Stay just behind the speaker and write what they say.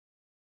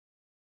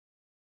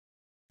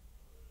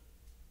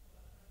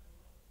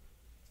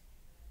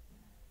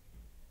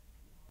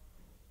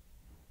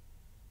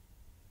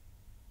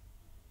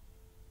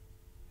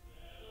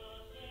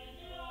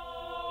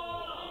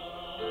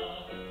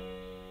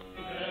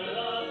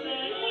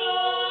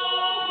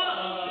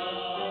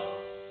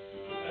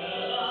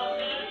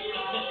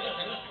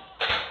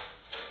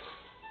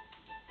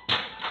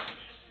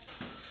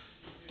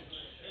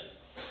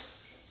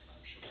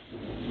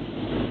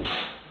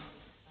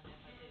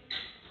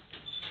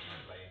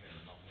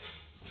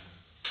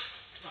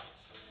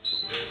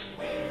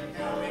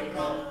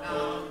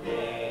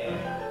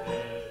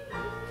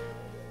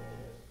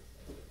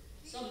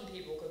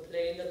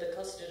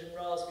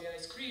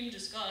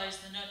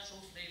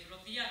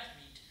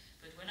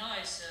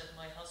I served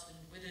my husband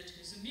with it,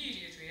 his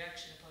immediate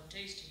reaction upon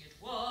tasting it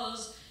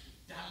was...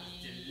 That was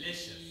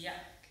delicious.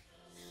 Yak.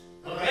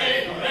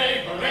 Hooray,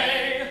 hooray,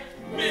 hooray!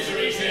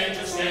 Misery's here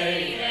to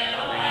stay. There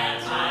are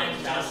bad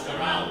times just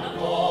around the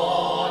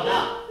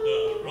corner.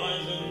 The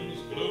horizon's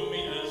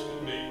gloomy as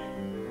can be.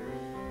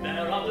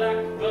 There are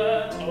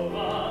blackbirds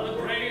over the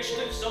greyish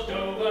cliffs of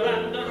Dover,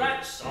 and the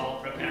rats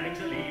are preparing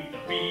to leave the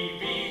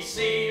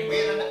BBC.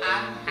 We're an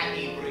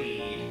unhappy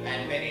breed,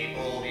 and very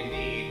bold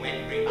indeed,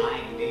 when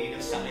reminded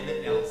of something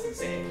that Nelson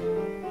said.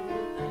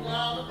 And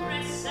while the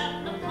press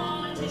and the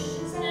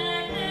politicians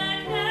nag,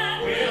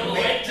 We'll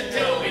wait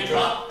until we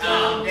drop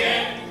down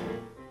dead.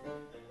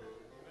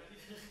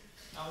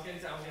 I'm going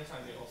to try and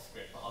do it off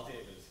script, but I'll do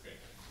it with the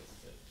script.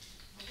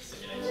 Just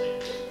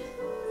simulation.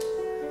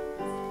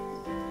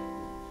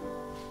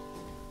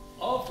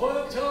 I've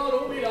worked hard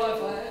all my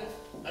life, I have,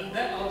 and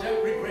that I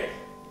don't regret.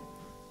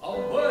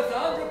 I'm worth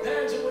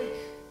 £100 a week,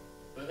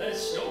 but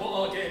that's not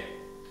what I get.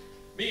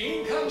 Me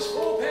income's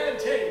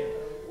 £4.10,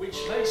 which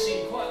may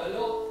seem quite a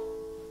lot,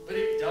 but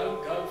it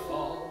don't go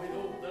far with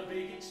all the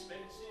big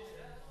expenses.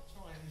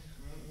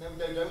 No,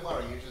 don't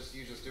worry. You just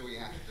do what you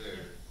have to do.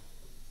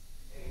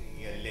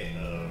 You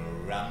little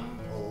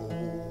rumble.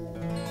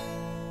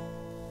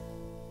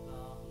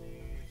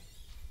 Lovely.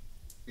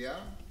 Yeah.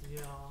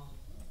 Yeah.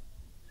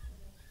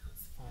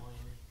 It's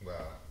fine.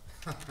 Well,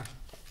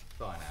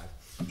 fine as.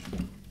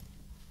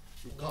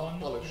 You can't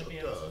polish the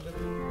bird.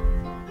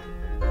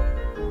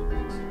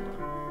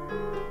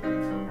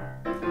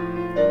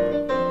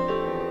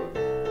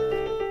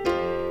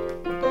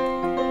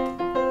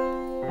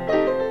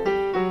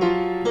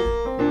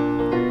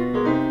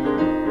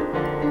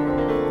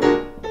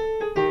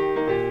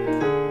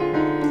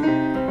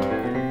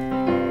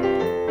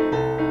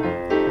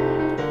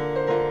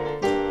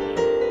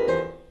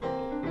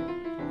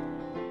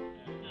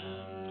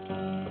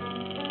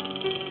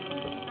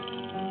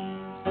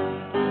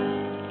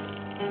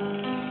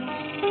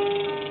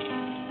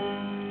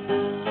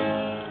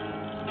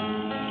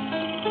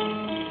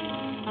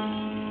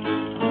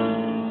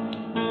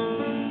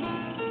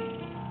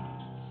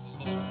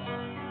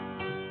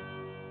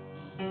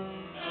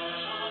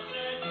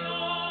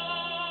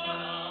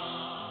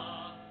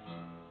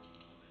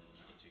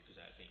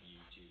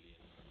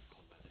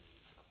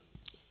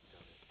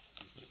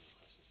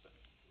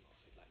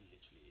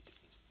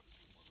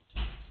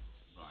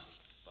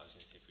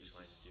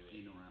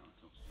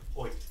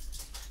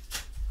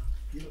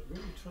 You look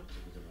really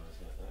attractive with your eyes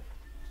like that.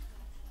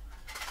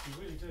 You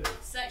really do.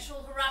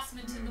 Sexual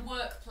harassment in the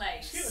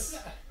workplace.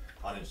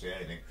 I didn't see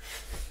anything.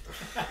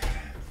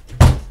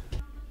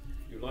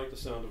 You like the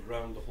sound of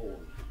Round the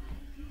Horne?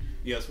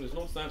 Yes, but it's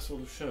not that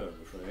sort of show,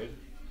 I'm afraid.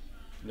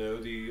 No,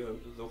 the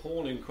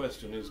Horne in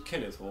question is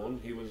Kenneth Horne.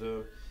 He was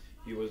a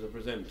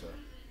presenter.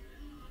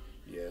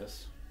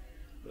 Yes,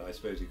 but I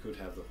suppose he could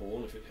have the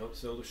horn if it helped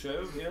sell the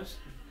show. Yes.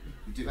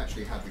 We do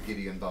actually have the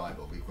Gideon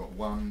Bible. We've got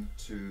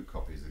 2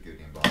 copies of the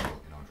Gideon Bible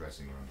in our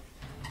dressing room.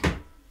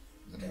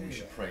 And then we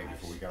should pray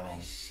before we go on.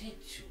 I said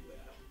to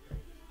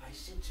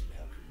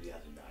Malcolm the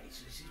other night, I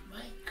said,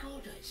 my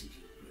God, I said,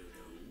 you've grown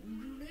old and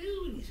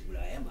old. And he said,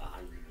 well, I am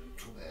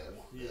 102.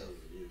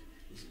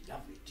 This is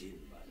lovely gin,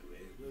 by the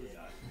way. Well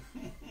done.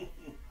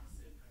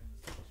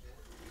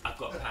 I've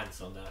got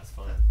pants on now, it's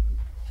fine.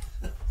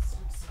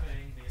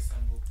 Surveying the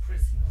assembled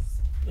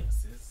prisoners.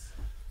 Penises.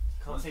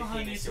 Can't say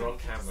penis, you're on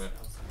camera.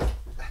 Oh,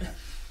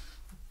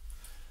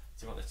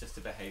 Do you want us just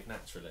to behave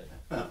naturally?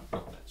 Not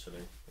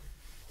naturally.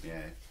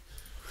 Yeah.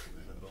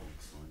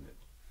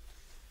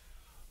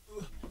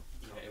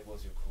 Yeah, it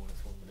was your call,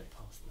 it's 1 minute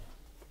past now.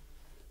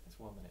 It's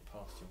 1 minute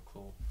past your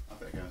call. I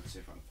better go and see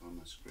if I can find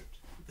my script.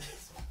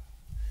 It's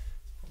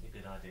probably a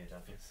good idea,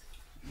 Douglas.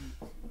 do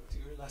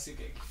you realise you're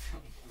getting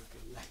filmed with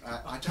your leg?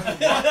 I don't know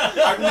why.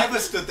 I've never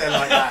stood there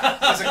like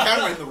that. There's a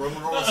camera in the room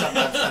and all of a sudden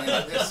I'm standing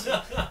like this.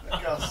 For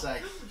God's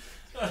sake.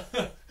 There's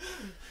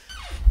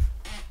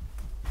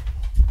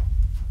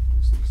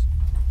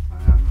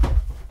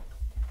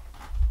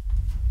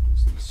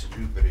the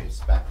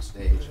Salubrious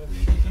backstage at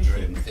the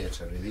Drone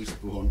Theatre in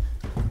Eastbourne.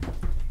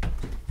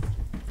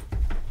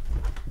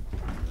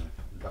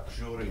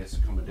 Luxurious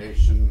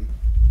accommodation.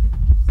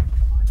 Have I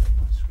got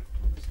my script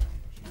on the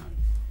stage? No.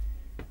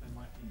 There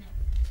might be.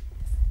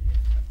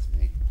 That's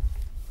me.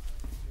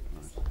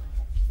 Right.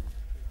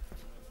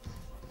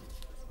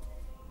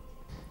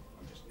 I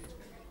just need to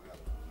get my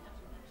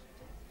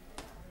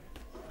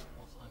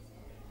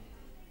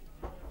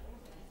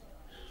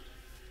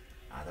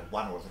other The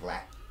wonderful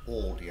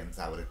audience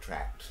I would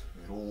attract.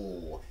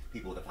 All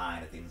people with the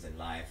finer things in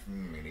life.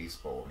 In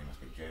Eastbourne, you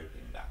must be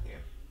joking, Ducky.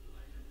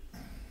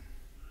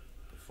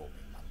 Performing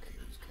monkey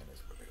who's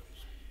Kenneth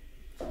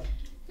Williams.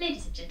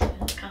 Ladies and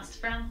gentlemen, the cast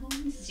of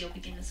Brownhorn, this is your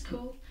beginner's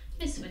call.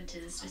 Miss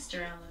Winters, Mr.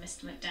 Elmer,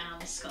 Mr. McDowell,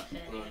 Miss Scott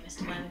Fairley, and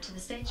Mr. Wyman to the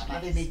stage, I'm please.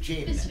 having me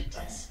gin. Miss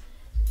Winters,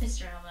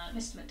 Mr. Elmer,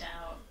 Mr.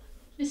 McDowell,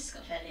 Mrs.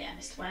 Scott Fairley, and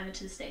Mr. Wyman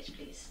to the stage,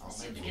 please. This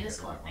is your beginner's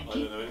call, thank I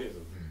you. don't know any of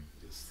them.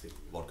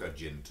 vodka,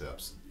 gin,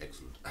 terps.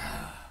 Excellent.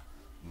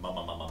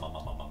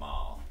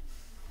 Ma.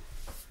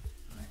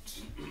 Right.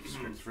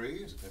 Script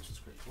 3 as opposed to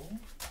script 4.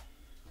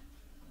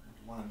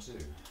 1 and 2.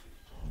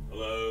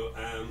 Hello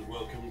and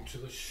welcome to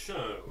the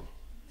show.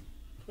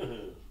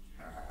 Right,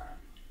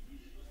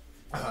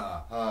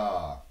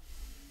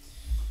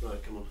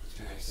 come on.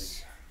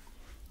 Yes.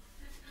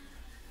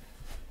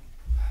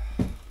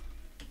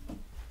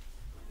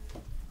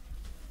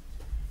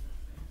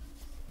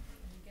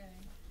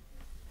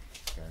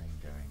 Going.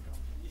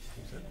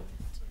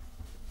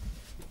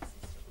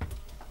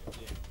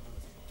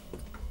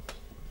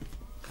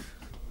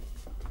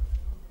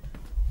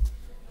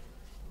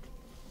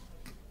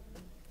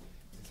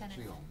 It's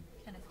actually on.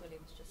 Kenneth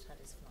Williams just had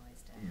his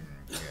flies down.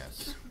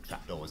 Yes.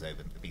 Trapdoor was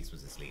open, the beast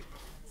was asleep.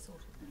 Sort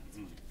of.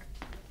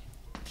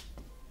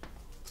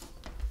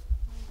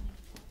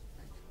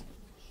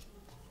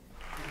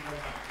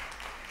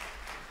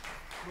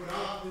 Good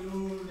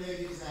afternoon,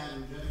 ladies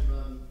and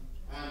gentlemen,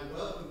 and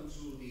welcome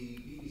to the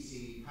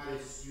BBC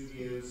Paris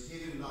Studios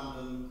here in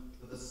London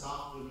for this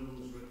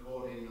afternoon's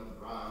recording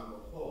of Round the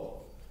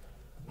Horne.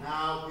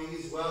 Now,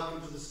 please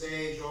welcome to the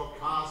stage your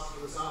cast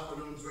for this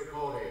afternoon's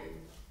recording,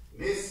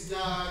 Mr.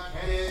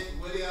 Kenneth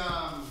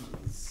Williams,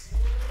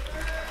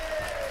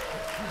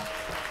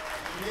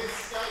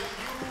 Mr.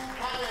 Hugh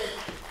Paddock,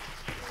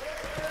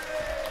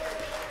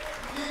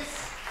 Miss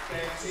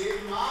Betty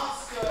Martin,